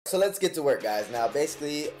So let's get to work, guys. Now,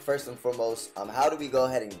 basically, first and foremost, how do we go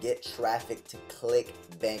ahead and get traffic to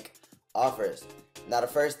Clickbank offers? Now, the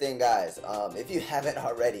first thing, guys, if you haven't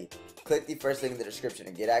already, click the first link in the description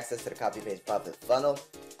and get access to the copy paste profit funnel.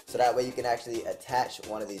 So that way you can actually attach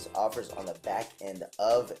one of these offers on the back end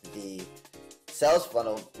of the sales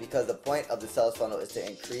funnel, because the point of the sales funnel is to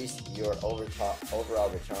increase your overall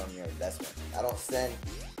return on your investment. I don't send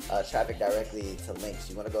traffic directly to links.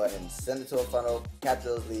 You want to go ahead and send it to a funnel, capture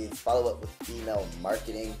those leads, follow up with email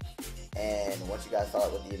marketing, and once you guys follow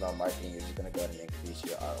up with email marketing, you're just going to go ahead and increase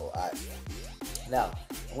your ROI. Now,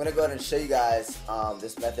 I'm going to go ahead and show you guys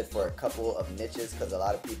this method for a couple of niches, because a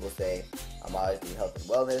lot of people say I'm always doing health and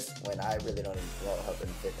wellness when I really don't even promote health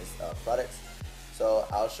and fitness products. So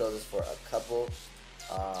I'll show this for a couple.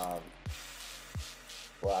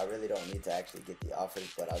 Well, I really don't need to actually get the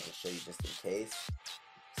offers, but I'll just show you just in case.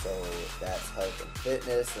 So that's health and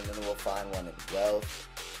fitness, and then we'll find one in wealth.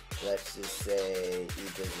 Let's just say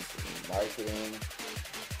e-business and marketing,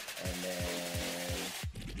 and then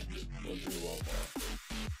we'll do one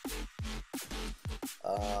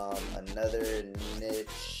more. Another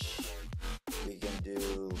niche we can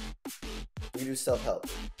do self-help,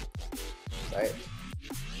 right?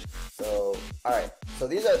 So, alright, so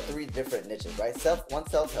these are three different niches, right? One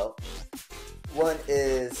self-help, one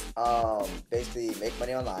is basically make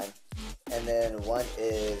money online, and then one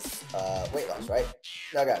is weight loss, right?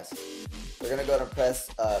 Now, guys, we're gonna go ahead and press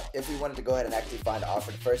if we wanted to go ahead and actually find an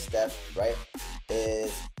offer, the first step, right,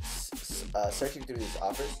 is searching through these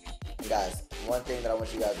offers. And guys, one thing that I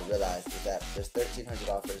want you guys to realize is that there's 1,300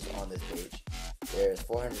 offers on this page, there's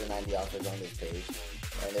 490 offers on this page,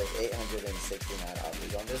 and there's 869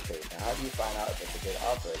 offers on this page. Now, how do you find out if it's a good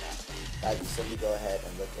offer or not? Guys, you simply go ahead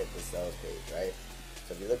and look at the sales page, right?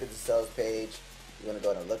 So if you look at the sales page, you want to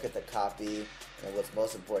go ahead and look at the copy, and what's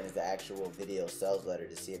most important is the actual video sales letter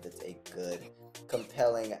to see if it's a good,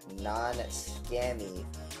 compelling, non-scammy,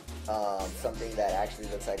 something that actually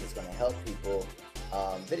looks like it's going to help people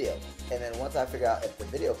video. And then once I figure out if the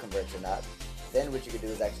video converts or not, then what you can do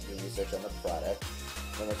is actually do research on the product.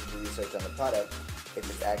 And once you do research on the product, if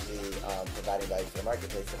it's actually providing value to the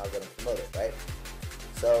marketplace, then I'll go and promote it, right?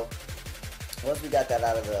 So once we got that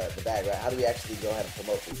out of the bag, right, how do we actually go ahead and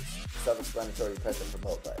promote these? Self-explanatory, press the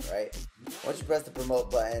promote button, right? Once you press the promote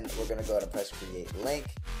button, we're going to go ahead and press create link.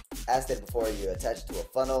 As stated before, you attach it to a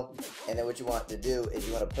funnel, and then what you want to do is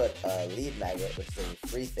you want to put a lead magnet, which is a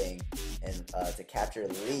free thing, and to capture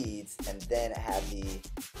leads, and then have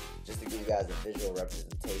just to give you guys a visual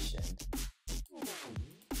representation,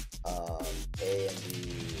 A and B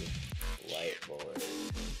whiteboard,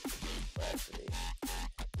 or actually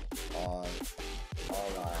online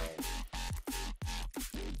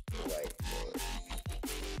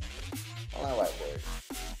whiteboard,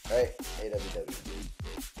 right? AWW.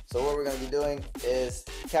 So what we're going to be doing is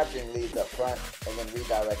capturing leads up front and then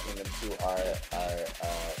redirecting them to our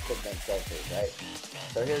Clickbank sales page, right?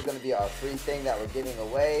 So here's going to be our free thing that we're giving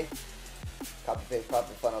away. Copy paste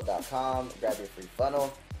profitfunnel.com, grab your free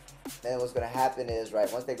funnel. Then what's going to happen is,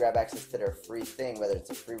 right, once they grab access to their free thing, whether it's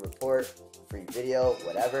a free report, free video,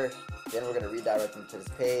 whatever, then we're going to redirect them to this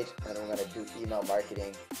page, and then we're going to do email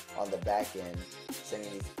marketing on the back end,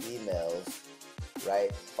 sending these emails,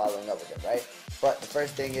 right, following up with them, right? But the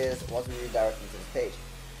first thing is, once we redirect them to this page,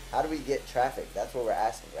 how do we get traffic? That's what we're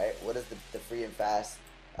asking, right? What is the free and fast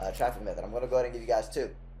traffic method? I'm going to go ahead and give you guys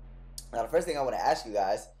two. Now, the first thing I want to ask you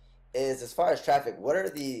guys is, as far as traffic, what are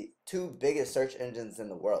the two biggest search engines in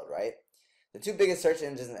the world, right? The two biggest search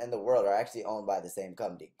engines in the world are actually owned by the same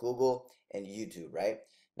company, Google and YouTube, right?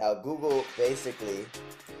 Now, Google, basically,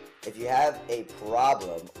 if you have a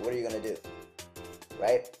problem, what are you going to do,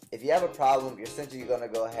 right? If you have a problem, you're essentially going to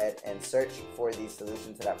go ahead and search for the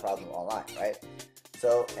solution to that problem online, right?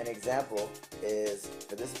 So an example is,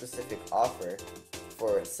 for this specific offer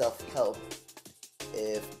for self-help,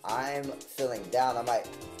 if I'm feeling down, I might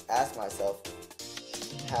ask myself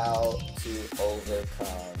how to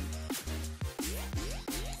overcome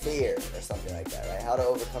fear or something like that, right? How to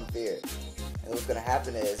overcome fear. And what's going to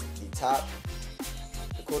happen is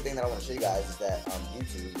the cool thing that I want to show you guys is that on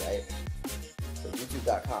YouTube, right? So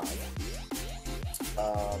youtube.com,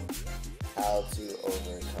 how to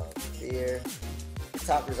overcome fear. The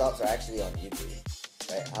top results are actually on YouTube,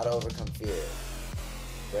 right? How to overcome fear,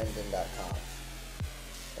 Brendan.com.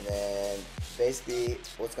 And then basically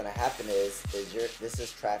what's going to happen is this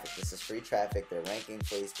is traffic, this is free traffic, they're ranking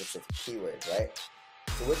for these specific keywords, right?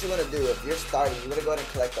 So what you want to do, if you're starting, you want to go ahead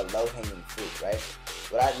and collect the low-hanging fruit, right?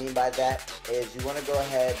 What I mean by that is you want to go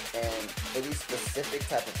ahead and, for these specific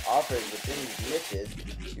type of offers within these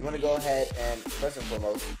niches, you want to go ahead and, first and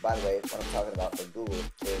foremost, by the way, what I'm talking about for Google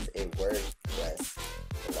is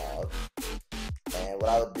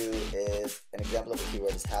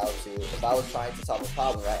how to, if I was trying to solve a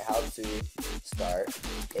problem, right, how to start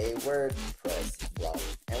a WordPress blog.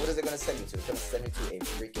 And what is it going to send me to? It's going to send me to a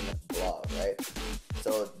freaking blog, right?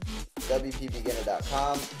 So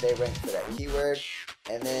wpbeginner.com, they rank for that keyword,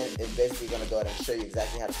 and then it's basically going to go ahead and show you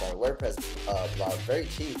exactly how to start a WordPress blog very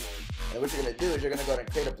cheap. And what you're going to do is you're going to go ahead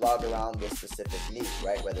and create a blog around this specific niche,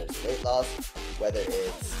 right? Whether it's weight loss, whether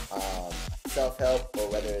it's self-help, or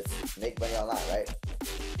whether it's make money online, right?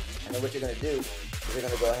 And then what you're going to do is you're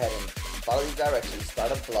going to go ahead and follow these directions,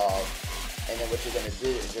 start a blog, and then what you're going to do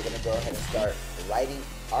is you're going to go ahead and start writing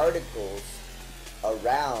articles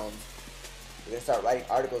around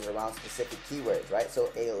specific keywords, right?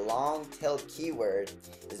 So a long-tailed keyword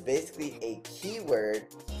is basically a keyword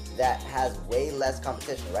that has way less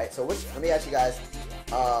competition, right? So let me ask you guys,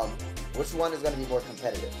 which one is going to be more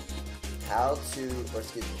competitive?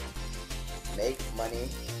 Make money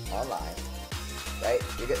online, right?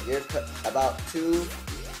 You're about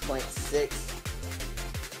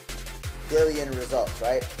 2.6 billion results,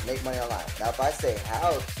 right? Make money online. Now, if I say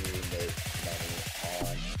how to make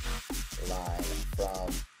money online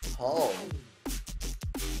from home,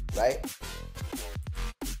 right?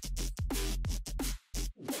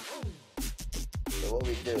 So what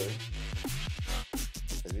we do is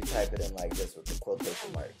we type it in like this with the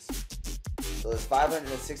quotation marks. So there's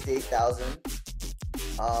 568,000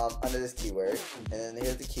 under this keyword, and then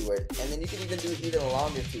here's the keyword, and then you can even do even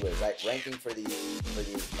longer keywords, right? Ranking for these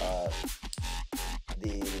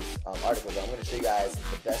articles. I'm going to show you guys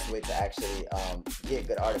the best way to actually get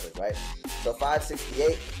good articles, right? So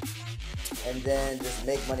 568, and then just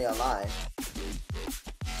make money online.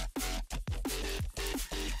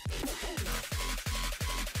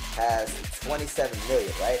 Has 27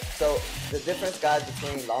 million, right? So the difference, guys,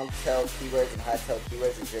 between long-tail keywords and high-tail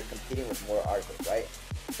keywords is you're competing with more articles, right?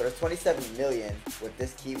 So there's 27 million with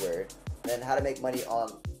this keyword. Then how to make money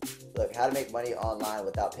online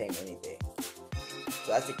without paying anything.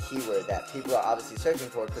 So that's a keyword that people are obviously searching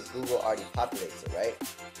for because Google already populates it, right?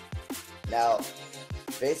 Now,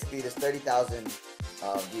 basically, there's 30,000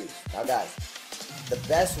 views. Now, guys, the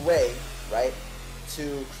best way, right,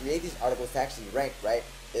 to create these articles to actually rank, right,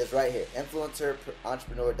 is right here,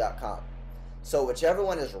 influencerentrepreneur.com. So whichever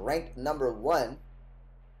one is ranked number 1,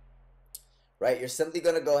 right, you're simply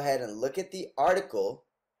going to go ahead and look at the article,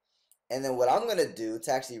 and then what I'm going to do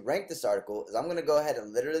to actually rank this article is I'm going to go ahead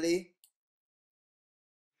and literally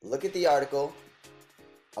look at the article.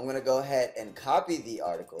 I'm going to go ahead and copy the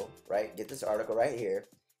article, right, get this article right here,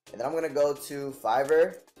 and then I'm going to go to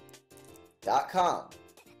fiverr.com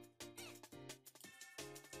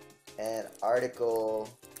and article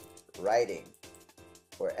writing,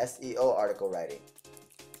 or SEO article writing.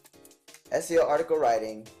 SEO article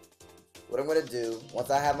writing, what I'm going to do, once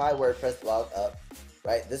I have my WordPress blog up,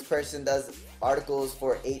 right, this person does articles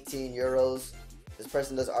for 18 euros, this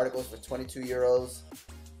person does articles for 22 euros,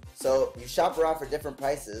 so you shop around for different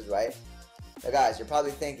prices, right? Now guys, you're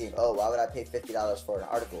probably thinking, oh, why would I pay $50 for an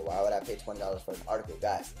article? Why would I pay $20 for an article?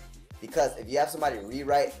 Guys, because if you have somebody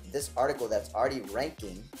rewrite this article that's already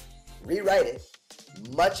ranking, rewrite it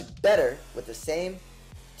much better with the same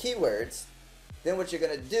keywords, then what you're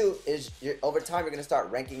going to do is over time you're going to start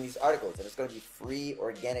ranking these articles, and it's going to be free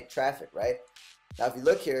organic traffic, right? Now if you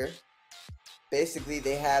look here, basically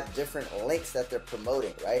they have different links that they're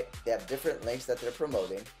promoting, right? They have different links that they're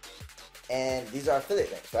promoting, and these are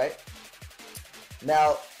affiliate links, right?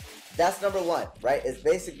 Now that's number 1, right? It's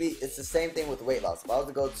the same thing with weight loss. If I was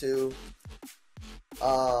to go to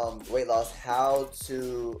weight loss, how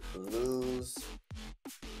to lose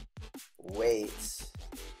weight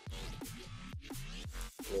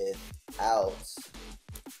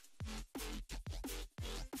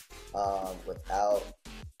without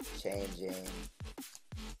changing.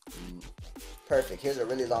 Perfect. Here's a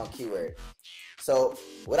really long keyword. So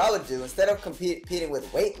what I would do, instead of competing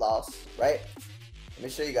with weight loss, right? Let me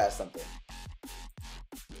show you guys something.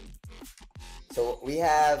 So we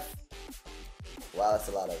have, wow, that's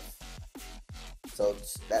a lot of, so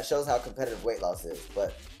that shows how competitive weight loss is,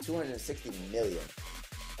 but 260 million.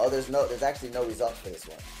 Oh, there's actually no results for this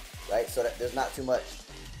one, right? So there's not too much,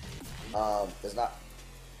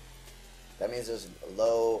 that means there's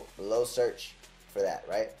low search for that,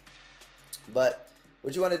 right? But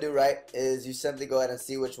what you want to do, right, is you simply go ahead and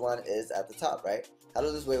see which one is at the top, right? How to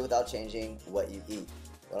lose weight without changing what you eat.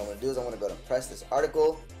 What I'm going to do is I'm going to go and press this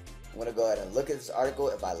article. I'm going to go ahead and look at this article.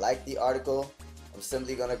 If I like the article, I'm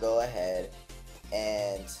simply going to go ahead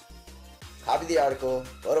and copy the article,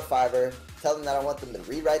 go to Fiverr, tell them that I want them to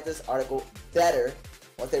rewrite this article better.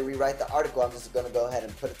 Once they rewrite the article, I'm just going to go ahead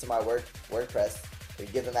and put it to my WordPress You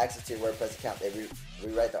give them access to your WordPress account. They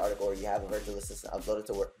rewrite the article, or you have a virtual assistant upload it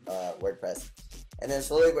to WordPress. And then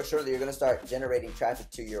slowly but surely, you're going to start generating traffic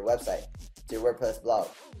to your website, to your WordPress blog.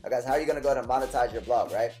 Now guys, how are you going to go to monetize your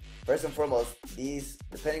blog, right? First and foremost, these,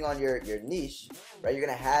 depending on your niche, right, you're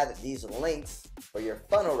going to have these links, or your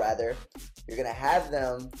funnel rather, you're going to have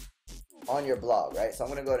them on your blog, right? So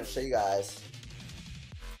I'm going to go ahead and show you guys.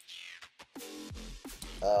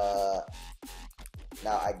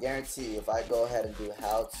 Now I guarantee you, if I go ahead and do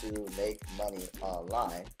how to make money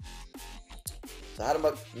online, so how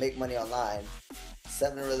to make money online,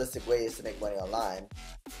 7 realistic ways to make money online.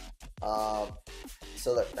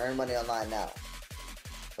 So look, earn money online now.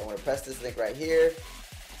 So I'm going to press this link right here.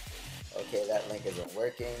 Okay, that link isn't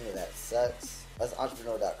working. That sucks. That's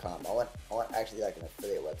entrepreneur.com. I want actually like an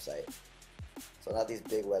affiliate website. So not these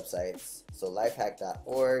big websites. So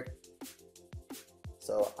lifehack.org.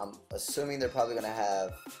 So I'm assuming they're probably going to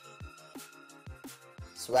have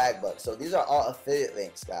Swagbucks. So these are all affiliate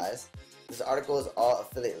links, guys. This article is all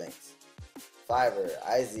affiliate links. Fiverr,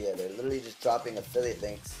 Izea, they're literally just dropping affiliate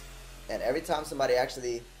links. And every time somebody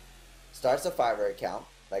actually starts a Fiverr account,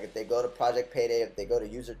 like if they go to Project Payday, if they go to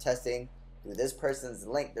user testing through this person's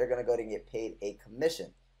link, they're going to go to get paid a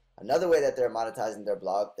commission. Another way that they're monetizing their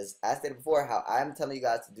blog is, as stated before, how I'm telling you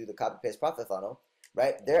guys to do the copy paste profit funnel,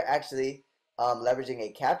 right? They're actually leveraging a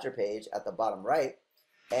capture page at the bottom right,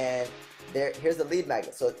 and here's the lead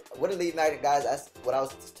magnet. So what a lead magnet, guys, that's what I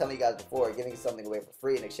was telling you guys before, giving something away for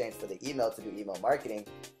free in exchange for the email to do email marketing,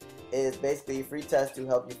 is basically a free test to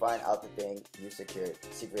help you find out the thing you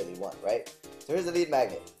secretly want, right? So here's the lead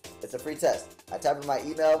magnet. It's a free test. I type in my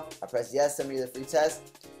email, I press yes, send me the free test.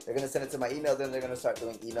 They're going to send it to my email, then they're going to start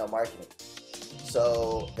doing email marketing.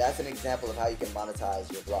 So that's an example of how you can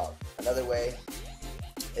monetize your blog. Another way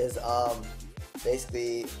is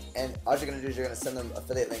basically, and all you're going to do is you're going to send them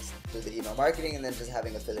affiliate links through the email marketing, and then just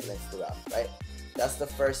having affiliate links throughout, right? That's the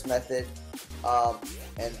first method,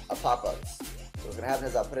 and a pop-ups. So what's going to happen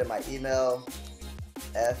is I'll put in my email,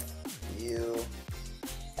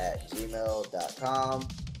 fu@gmail.com,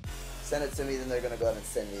 send it to me, then they're going to go ahead and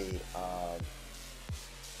send me,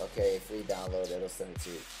 okay, free download. It'll send it to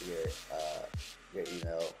your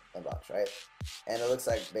email inbox, right? And it looks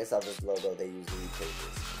like, based off this logo, they use lead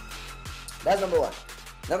pages. That's number one.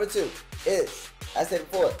 Number two is, as I said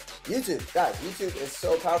before, YouTube. Guys, YouTube is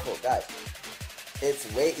so powerful, guys. It's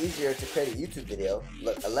way easier to create a YouTube video.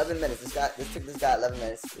 Look, 11 minutes. This took this guy 11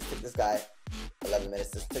 minutes. This took this guy 11 minutes.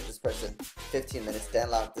 This took this person 15 minutes.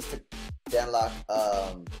 This took Danlock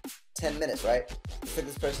 10 minutes, right? This took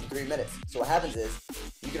this person 3 minutes. So what happens is,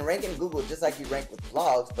 you can rank in Google just like you rank with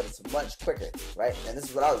blogs, but it's much quicker, right? And this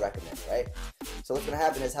is what I would recommend, right? So what's going to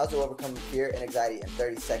happen is how to overcome fear and anxiety in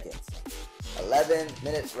 30 seconds. 11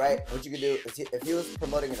 minutes, right? What you can do, if he was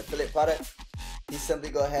promoting an affiliate product, he simply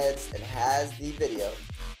go ahead and has the video,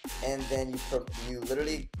 and then you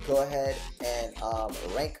literally go ahead and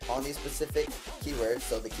rank on these specific keywords.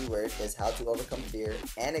 So the keyword is how to overcome fear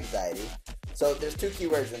and anxiety. So there's two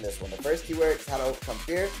keywords in this one. The first keyword is how to overcome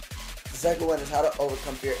fear. The second one is how to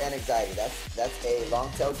overcome fear and anxiety. That's a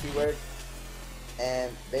long tail keyword.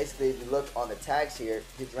 And basically, if you look on the tags here,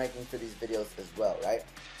 he's ranking for these videos as well, right?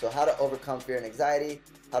 So how to overcome fear and anxiety,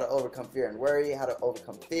 how to overcome fear and worry, how to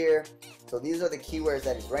overcome fear. So these are the keywords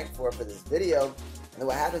that he's ranked for this video. And then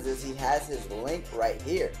what happens is he has his link right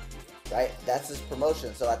here, right? That's his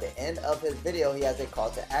promotion. So at the end of his video, he has a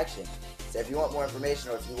call to action. So if you want more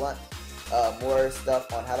information, or if you want more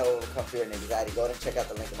stuff on how to overcome fear and anxiety, go ahead and check out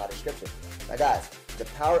the link in my description. Now guys, the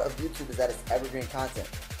power of YouTube is that it's evergreen content.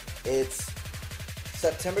 It's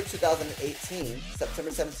September 2018, September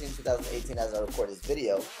 17, 2018 as I record this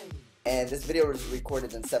video, and this video was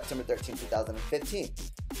recorded in September 13, 2015.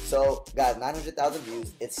 So guys, 900,000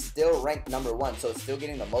 views, it's still ranked number one, so it's still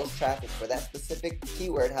getting the most traffic for that specific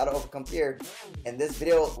keyword, how to overcome fear, and this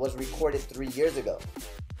video was recorded 3 years ago.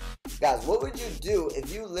 Guys, what would you do if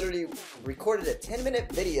you literally recorded a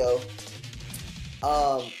 10-minute video,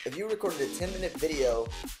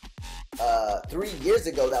 3 years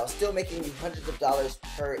ago that was still making you hundreds of dollars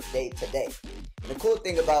per day today? And the cool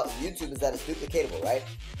thing about YouTube is that it's duplicatable, right?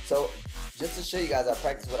 So just to show you guys, I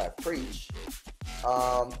practice what I preach.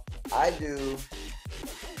 I do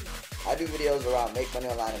videos around make money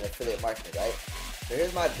online and affiliate marketing, right? So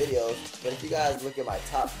here's my videos, but if you guys look at my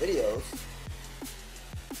top videos,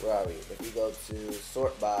 where are we? If we go to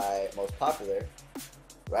sort by most popular,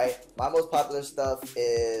 right? My most popular stuff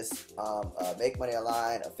is make money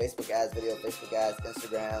online, a Facebook ads video, Facebook ads,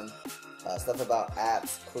 Instagram, stuff about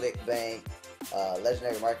apps, Clickbank,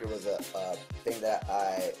 Legendary Marketer was a thing that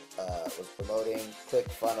I was promoting,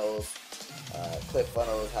 ClickFunnels,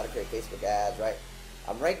 how to create Facebook ads, right?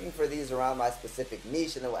 I'm ranking for these around my specific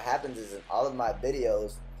niche, and then what happens is in all of my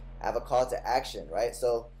videos, I have a call to action, right?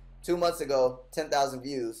 So 2 months ago, 10,000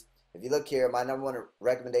 views. If you look here, my number one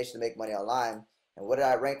recommendation to make money online, and what did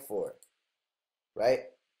I rank for, right?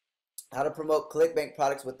 How to promote Clickbank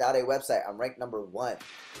products without a website. I'm ranked number 1.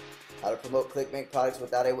 How to promote Clickbank products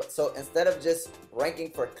without a website. So instead of just ranking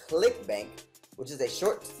for Clickbank, which is a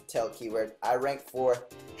short tail keyword, I rank for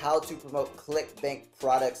how to promote Clickbank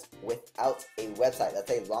products without a website.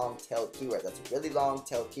 That's a long tail keyword. That's a really long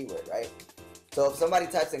tail keyword, right? So if somebody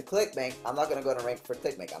types in Clickbank, I'm not going to go to rank for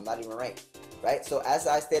Clickbank. I'm not even ranked, right? So as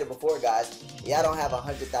I stated before, guys, yeah, I don't have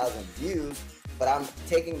 100,000 views, but I'm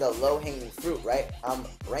taking the low-hanging fruit, right? I'm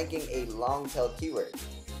ranking a long tail keyword,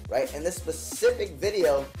 right? In this specific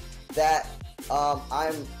video that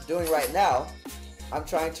I'm doing right now, I'm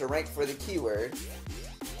trying to rank for the keyword.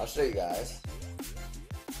 I'll show you guys.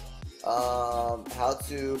 How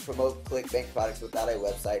to promote Clickbank products without a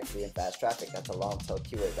website, free and fast traffic. That's a long tail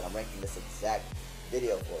keyword that I'm ranking this exact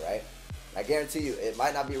video for, right? I guarantee you, it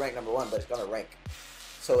might not be ranked number 1, but it's gonna rank.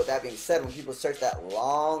 So with that being said, when people search that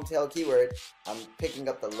long tail keyword, I'm picking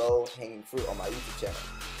up the low hanging fruit on my YouTube channel.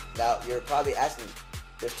 Now, you're probably asking,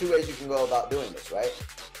 there's 2 ways you can go about doing this, right?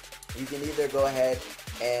 You can either go ahead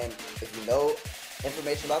and, if you know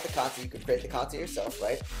information about the content, you can create the content yourself,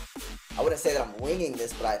 right? I wouldn't say that I'm winging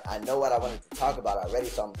this, but I know what I wanted to talk about already,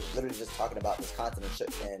 so I'm literally just talking about this content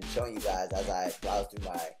and showing you guys as I browse through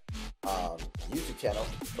my YouTube channel.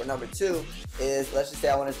 Or number 2 is, let's just say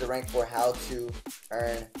I wanted to rank for how to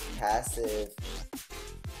earn passive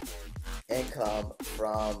income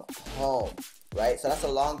from home, right? So that's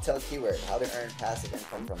a long tail keyword, how to earn passive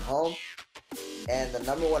income from home. And the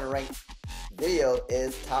number 1 ranked video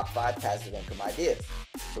is top 5 passive income ideas.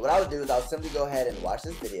 So what I would do is I'll simply go ahead and watch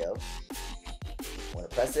this video. I'm going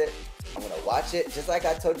to press it. I'm going to watch it. Just like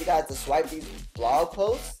I told you guys to swipe these blog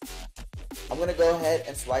posts, I'm going to go ahead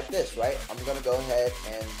and swipe this, right? I'm going to go ahead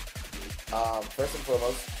and first and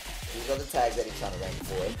foremost, these are the tags that he's trying to rank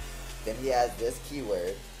for. Then he has this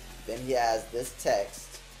keyword. Then he has this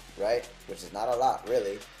text, right? Which is not a lot,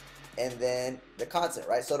 really. And then the content,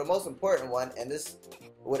 right? So the most important one, and this,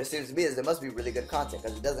 what it seems to be, is there must be really good content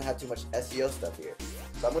because it doesn't have too much SEO stuff here.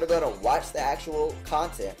 So I'm going to go ahead and watch the actual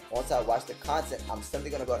content. Once I watch the content, I'm simply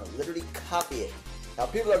going to go ahead and literally copy it. Now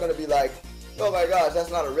people are going to be like, oh my gosh, that's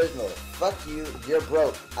not original. Fuck you, you're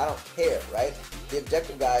broke. I don't care, right? The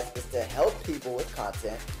objective, guys, is to help people with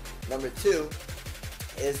content. Number 2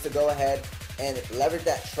 is to go ahead and leverage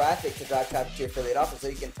that traffic to drive traffic to your affiliate offer so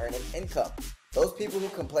you can earn an income. Those people who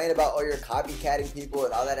complain about, oh, you're copycatting people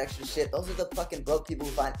and all that extra shit, those are the fucking broke people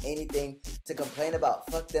who find anything to complain about.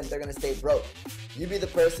 Fuck them, they're gonna stay broke. You be the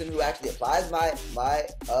person who actually applies what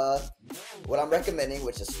I'm recommending,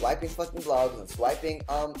 which is swiping fucking blogs and swiping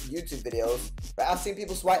YouTube videos. Right? I've seen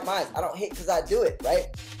people swipe mine. I don't hate because I do it, right?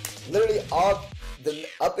 Literally all the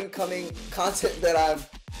up and coming content that I'm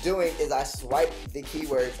doing is I swipe the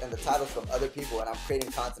keywords and the titles from other people, and I'm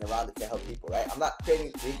creating content around it to help people, right? I'm not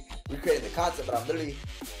recreating the content, but I'm literally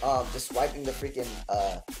just swiping the freaking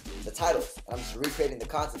the titles, and I'm just recreating the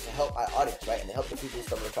content to help my audience, right? And to help the people who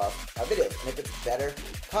stumble across my videos. And if it's better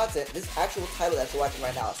content, this actual title that you're watching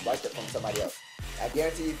right now, I swiped it from somebody else. I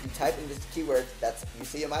guarantee you, if you type in this keyword that you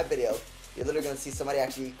see in my video, you're literally going to see somebody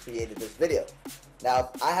actually created this video. Now,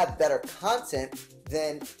 if I have better content,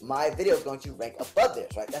 then my video is going to rank above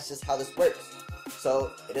theirs, right? That's just how this works.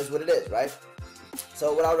 So it is what it is, right?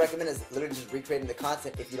 So what I would recommend is literally just recreating the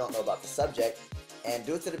content if you don't know about the subject, and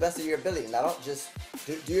do it to the best of your ability. Now, don't just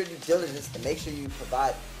do your due diligence and make sure you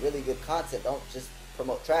provide really good content. Don't just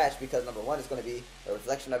promote trash, because number 1, it's going to be a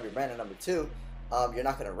reflection of your brand, and number 2, you're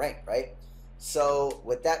not going to rank, right? So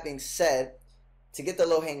with that being said, to get the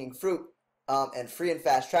low-hanging fruit and free and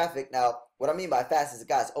fast traffic. Now, what I mean by fast is,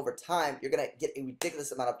 guys, over time, you're going to get a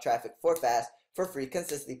ridiculous amount of traffic for fast, for free,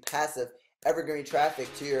 consistently passive, evergreen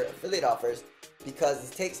traffic to your affiliate offers, because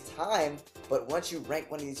it takes time. But once you rank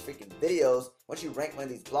one of these freaking videos, once you rank one of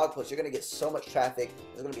these blog posts, you're going to get so much traffic.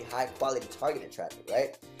 There's going to be high quality targeted traffic,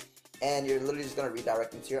 right? And you're literally just going to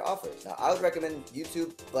redirect them to your offers. Now, I would recommend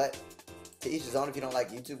YouTube, but to each his own. If you don't like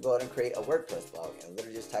YouTube, go ahead and create a WordPress blog, and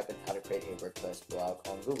literally just type in how to create a WordPress blog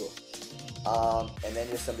on Google. And then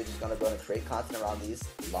you're simply just going to go ahead and create content around these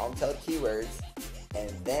long tail keywords. And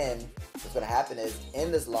then what's going to happen is,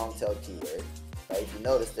 in this long tail keyword, right, if you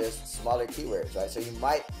notice, there's smaller keywords, right? So you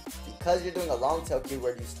might, because you're doing a long tail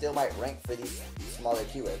keyword, you still might rank for these smaller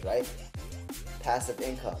keywords, right? Passive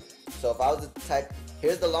income. So if I was to type,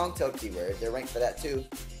 here's the long tail keyword, they're ranked for that too.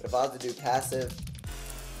 But if I was to do passive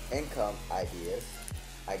income ideas,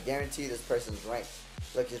 I guarantee this person's ranked.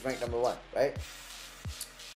 Look, he's ranked number 1, right?